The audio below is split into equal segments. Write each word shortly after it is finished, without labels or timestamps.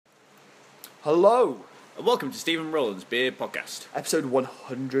Hello, And welcome to Stephen Rowland's Beer Podcast. episode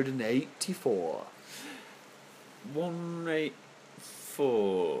 184.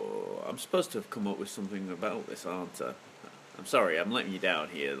 184. I'm supposed to have come up with something about this, aren't I? I'm sorry, I'm letting you down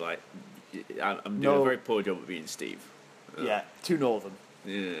here. I'm doing a very poor job of being Steve. Yeah, too northern.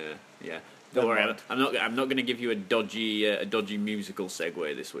 Yeah. Never Don't worry, mind. I'm not going to give you a dodgy musical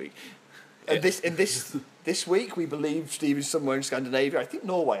segue this week. And this week, we believe Steve is somewhere in Scandinavia. I think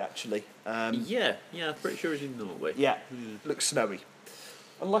Norway, actually. Yeah, I'm pretty sure it's in Norway. Yeah, looks snowy.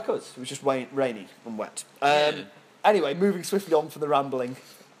 Unlike us, it was just rainy and wet. Yeah. Anyway, moving swiftly on from the rambling.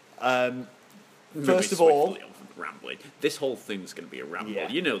 First Moving of all, swiftly on from the rambling. This whole thing's going to be a ramble. Yeah.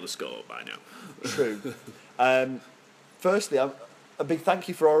 You know the score by now. true. Firstly, a big thank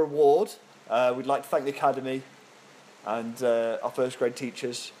you for our award. We'd like to thank the Academy and our first grade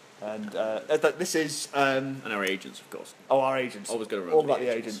teachers. And this is... And our agents, of course. our agents. Always gotta remember all about the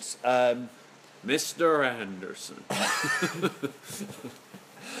the agents. agents. Mr. Anderson.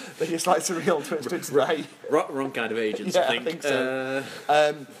 There's a slight surreal twist to it today. Wrong kind of agents, Yeah, I think. I think so.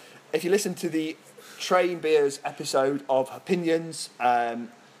 If you listen to the Train Beers episode of Opinions,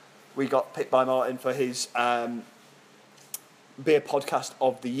 we got picked by Martin for his beer podcast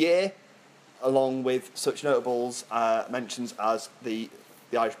of the year, along with such notables mentions as the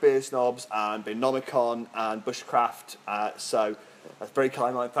Irish Beer Snobs and Beernomicon and Bushcraft. So that's very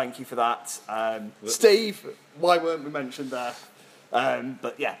kind, Martin. Thank you for that. Steve, why weren't we mentioned there?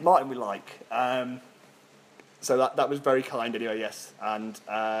 But yeah, Martin we like. So that was very kind anyway, yes. And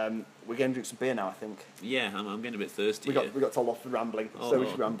we're going to drink some beer now, I think. Yeah, I'm getting a bit thirsty. We got told off for rambling, Oh, so we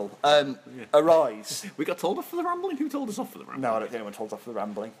no. should ramble. Yeah. Arise. We got told off for the rambling? Who told us off for the rambling? No, I don't think anyone told us off for the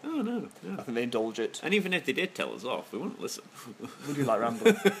rambling. Oh, no. I think they indulge it. And even if they did tell us off, we wouldn't listen. We do like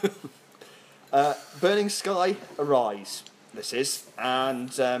rambling. Burning Sky, Arise, this is. And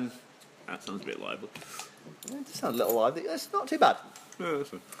That sounds a bit lively. it does sound a little lively. It's not too bad. Yeah, that's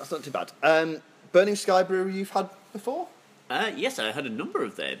fine. That's not too bad. Burning Sky Brewery you've had before? Yes, I had a number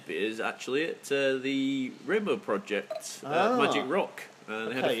of their beers, actually, at the Rainbow Project at Magic Rock.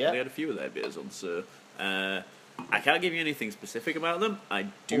 They had a few of their beers on, so... I can't give you anything specific about them. I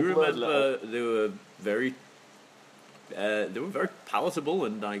do remember they were very palatable,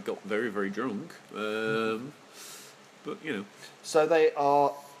 and I got very, very drunk. But, you know... So they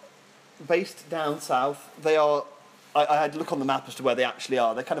are based down south. They are... I had to look on the map as to where they actually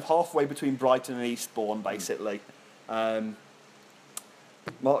are. They're kind of halfway between Brighton and Eastbourne, basically. Mark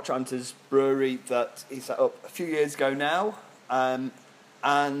Tranter's brewery that he set up a few years ago now. And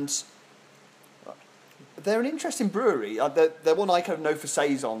they're an interesting brewery. They're one I kind of know for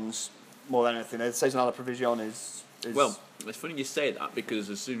saisons more than anything. Their Saison à la Provision is... Well, it's funny you say that, because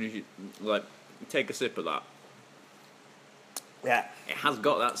as soon as you take a sip of that, yeah. it has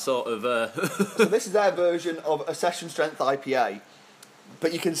got that sort of... So this is their version of a session strength IPA.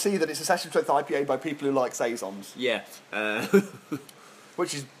 But you can see that it's a session strength IPA by people who like saisons. Yeah.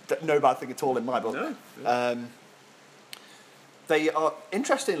 Which is no bad thing at all in my book. No. They are,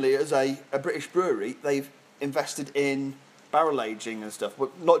 interestingly, as a British brewery, they've invested in barrel aging and stuff,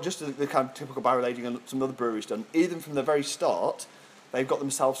 but not just the kind of typical barrel aging and some other breweries done. Even from the very start, they've got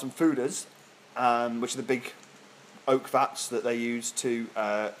themselves some foeders, which are the big oak vats that they use to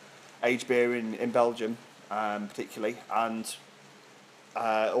age beer in Belgium, particularly, and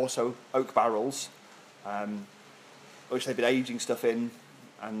also oak barrels, which they've been aging stuff in,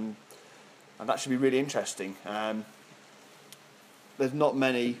 and that should be really interesting. There's not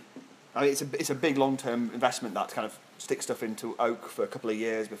many. I mean, it's a big long-term investment, that to kind of stick stuff into oak for a couple of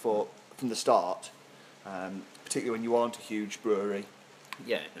years from the start, particularly when you aren't a huge brewery.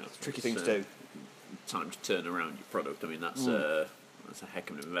 Yeah. It's a tricky thing to do. Time to turn around your product. I mean, that's a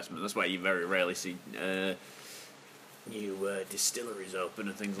heck of an investment. That's why you very rarely see new distilleries open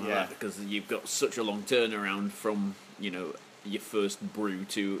and things like that, because you've got such a long turnaround from your first brew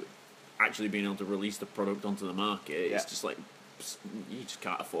to actually being able to release the product onto the market. It's just like you just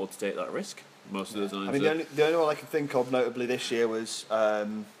can't afford to take that risk most of the time. I mean, the only one I can think of notably this year was the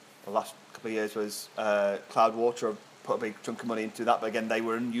last couple of years was Cloudwater. Put a big chunk of money into that, but again, they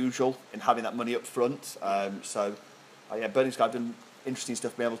were unusual in having that money up front. Burning Sky have done interesting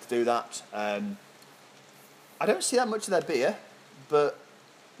stuff being able to do that. I don't see that much of their beer, but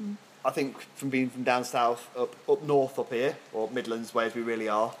I think from being from down south up north up here, or Midlands, where we really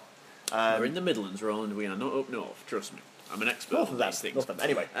are. We're in the Midlands, Roland. We are not up north. Trust me, I'm an expert on these things. North of them.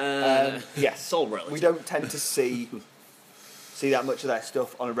 Anyway, yes, it's all relative. We don't tend to see that much of their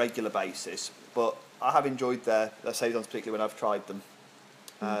stuff on a regular basis, but I have enjoyed their saisons, particularly when I've tried them.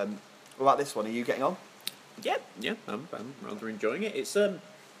 What about this one? Are you getting on? Yeah, I'm rather enjoying it. It's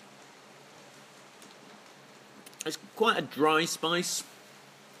It's quite a dry spice.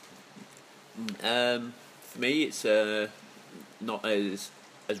 For me, it's not as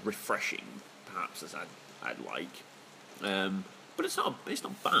refreshing, perhaps, as I'd like. But it's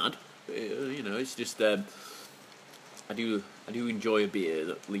not bad. It's just I do enjoy a beer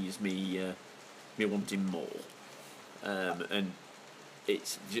that leaves me wanting more. And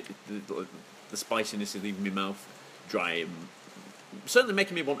it's the spiciness is leaving my mouth dry and certainly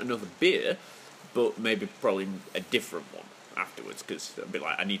making me want another beer, but maybe probably a different one afterwards, because I'd be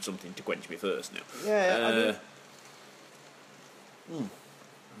like, I need something to quench me thirst now. Yeah,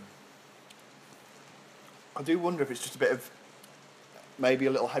 I do wonder if it's just a bit of maybe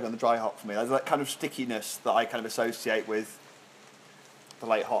a little heavy on the dry hop for me. There's that kind of stickiness that I kind of associate with the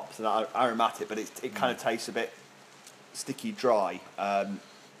late hops and aromatic, but it kind of tastes a bit sticky dry,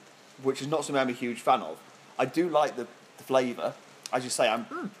 which is not something I'm a huge fan of. I do like the flavour. As you say, I'm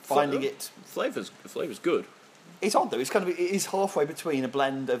finding it... Flavour's good. It's odd though. It is halfway between a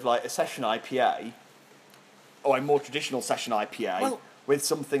blend of like a session IPA or a more traditional session IPA with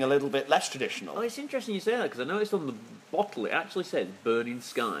something a little bit less traditional. Oh, it's interesting you say that, because I noticed on the bottle it actually says Burning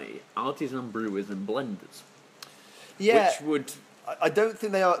Sky, Artisan Brewers and Blenders. Yeah. Which would... I don't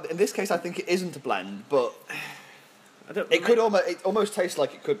think they are... In this case, I think it isn't a blend, but... It almost tastes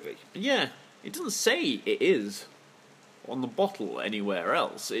like it could be. Yeah. It doesn't say it is on the bottle anywhere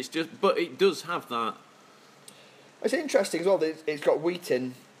else. It's just... But it does have that... It's interesting as well that it's got wheat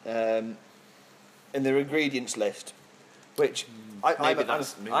in their ingredients list, which I'm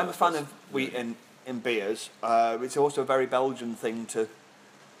a fan of wheat in beers. It's also a very Belgian thing to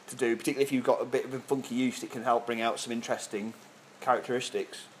do, particularly if you've got a bit of a funky yeast. It can help bring out some interesting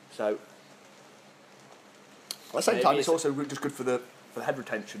characteristics. So at the same time, it's also just good for the head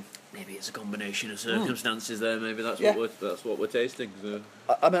retention. Maybe it's a combination of circumstances there. Maybe that's what we're tasting. So.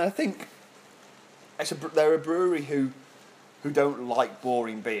 I think. They're a brewery who don't like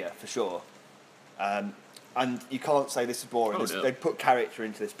boring beer, for sure. And you can't say this is boring. No. They put character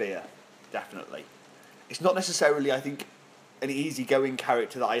into this beer, definitely. It's not necessarily, I think, an easygoing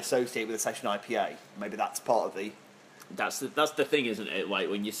character that I associate with a session IPA. Maybe that's part of the... That's the thing, isn't it? Like,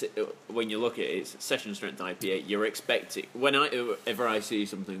 when you look at it, it's session strength IPA, you're expecting... Whenever I see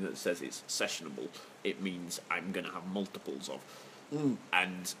something that says it's sessionable, it means I'm going to have multiples of.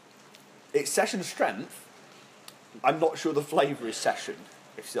 And... It's session strength. I'm not sure the flavour is session,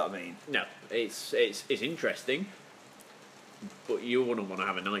 if you see what I mean. No, it's interesting, but you wouldn't want to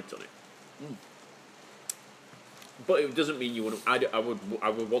have a night on it. But it doesn't mean you wouldn't. I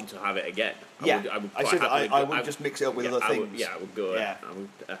would want to have it again. I would just mix it up with other things. I would go. Yeah. I would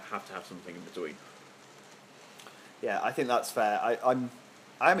have to have something in between. Yeah, I think that's fair. I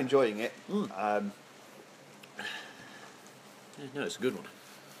am enjoying it. No, it's a good one.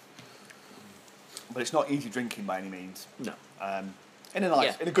 But it's not easy drinking by any means. No. In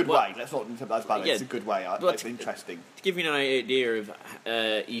a good way. Let's not that's bad. It's a good way. It's interesting. To give you an idea of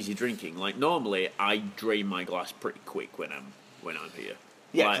easy drinking, like normally I drain my glass pretty quick when I'm here.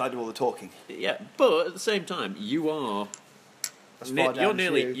 Yeah, because I do all the talking. Yeah, but at the same time, you are.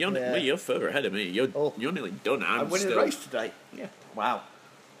 You're further ahead of me. You're nearly done. I'm winning the race today. Yeah. Wow.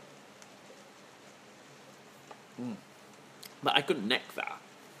 But I couldn't neck that.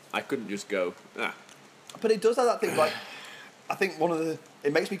 I couldn't just go, But it does have that thing, like, I think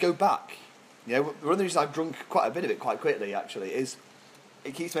it makes me go back. You know, one of the reasons I've drunk quite a bit of it quite quickly, actually, is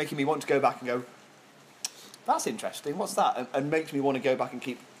it keeps making me want to go back and go, that's interesting, what's that? And makes me want to go back and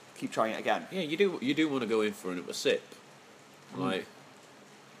keep trying it again. Yeah, you do want to go in for another sip. Like...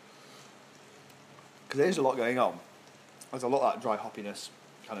 Because there's a lot going on. There's a lot of that dry hoppiness,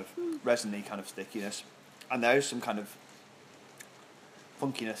 kind of resiny kind of stickiness. And there's some kind of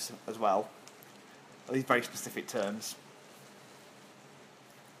funkiness as well. These very specific terms.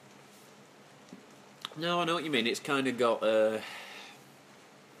 No, I know what you mean. It's kind of got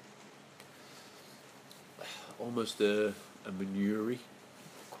almost a manure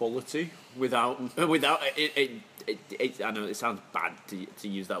quality without it. I know it sounds bad to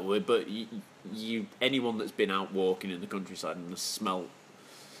use that word, but anyone that's been out walking in the countryside and has smelled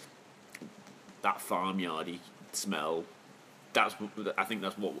that farmyardy smell. I think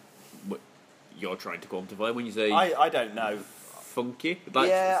that's what you're trying to quantify when you say. I don't know. Funky.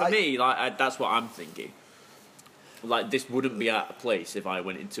 For me, that's what I'm thinking. Like, this wouldn't be at a place if I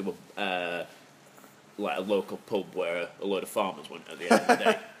went into a local pub where a load of farmers went at the end of the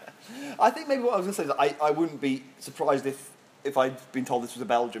day. I think maybe what I was going to say is that I wouldn't be surprised if I'd been told this was a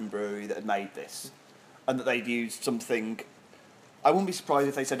Belgian brewery that had made this, and that they'd used something. I wouldn't be surprised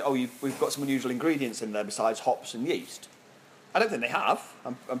if they said, "Oh, we've got some unusual ingredients in there besides hops and yeast." I don't think they have.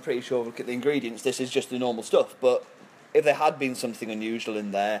 I'm pretty sure, look at the ingredients, this is just the normal stuff. But if there had been something unusual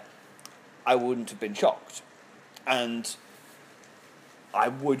in there, I wouldn't have been shocked. And I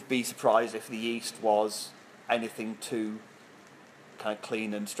would be surprised if the yeast was anything too kind of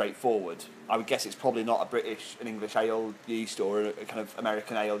clean and straightforward. I would guess it's probably not an English ale yeast or a kind of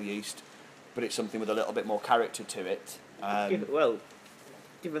American ale yeast, but it's something with a little bit more character to it.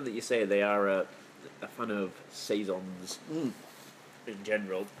 Given that you say they are a fan of saisons in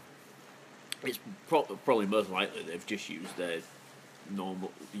general, it's probably most likely they've just used their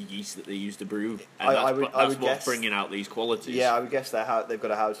normal yeast that they use to brew, and I would what's guess, bringing out these qualities. Yeah, I would guess they've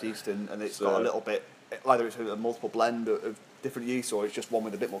got a house yeast and it's got a little bit, either it's a multiple blend of different yeasts or it's just one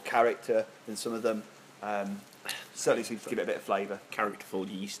with a bit more character than some of them. Certainly seems to give it a bit of flavour. Characterful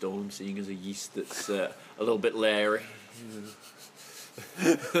yeast, all I'm seeing is a yeast that's a little bit leery.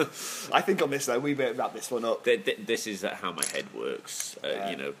 I think on this though, we better wrap this one up. This is how my head works.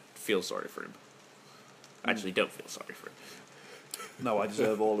 Feel sorry for him. Actually, don't feel sorry for him. No, I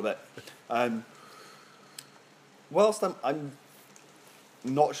deserve all of it. Whilst I'm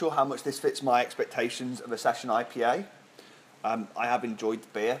not sure how much this fits my expectations of a session IPA, I have enjoyed the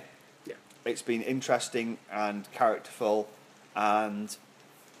beer. Yeah, it's been interesting and characterful, and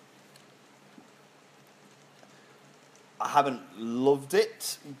I haven't loved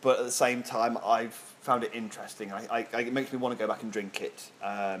it, but at the same time, I've found it interesting. It makes me want to go back and drink it.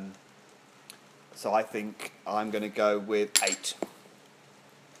 So I think I'm going to go with 8.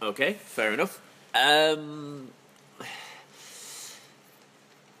 Okay, fair enough.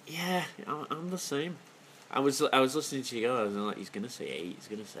 Yeah, I'm the same. I was listening to you go. I was like, he's gonna say 8. He's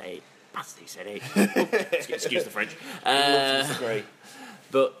gonna say 8. Bastard, he said 8. Excuse the French. Disagree.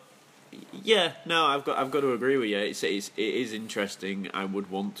 But yeah, no, I've got to agree with you. It is interesting. I would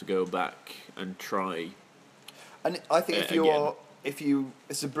want to go back and try. And I think if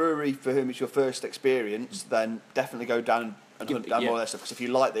it's a brewery for whom it's your first experience, then definitely go down and hunt down more of their stuff. Because if you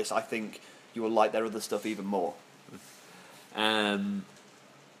like this, I think you will like their other stuff even more.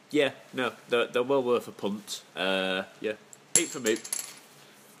 Yeah, no, they're well worth a punt. Yeah, 8 for me.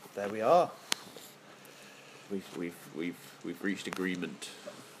 There we are. We've reached agreement.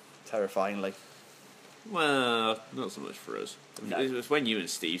 Terrifyingly. Well, not so much for us. No. It's when you and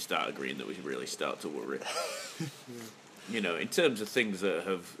Steve start agreeing that we really start to worry. In terms of things that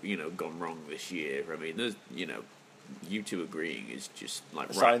have gone wrong this year. I mean, there's you two agreeing is just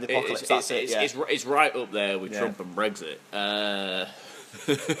like right. The apocalypse. It's right up there with Trump and Brexit.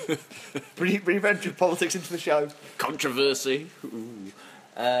 Bring politics into the show. Controversy.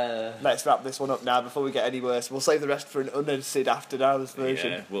 Let's wrap this one up now before we get any worse. We'll save the rest for an unedited after hours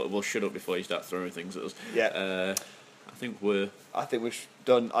version. Yeah, we'll shut up before you start throwing things at us. Yeah. I think we're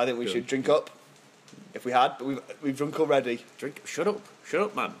done. I think we should drink up. If we had, but we've drunk already. Drink. Shut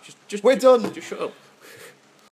up, man. Just we're done. Just shut up.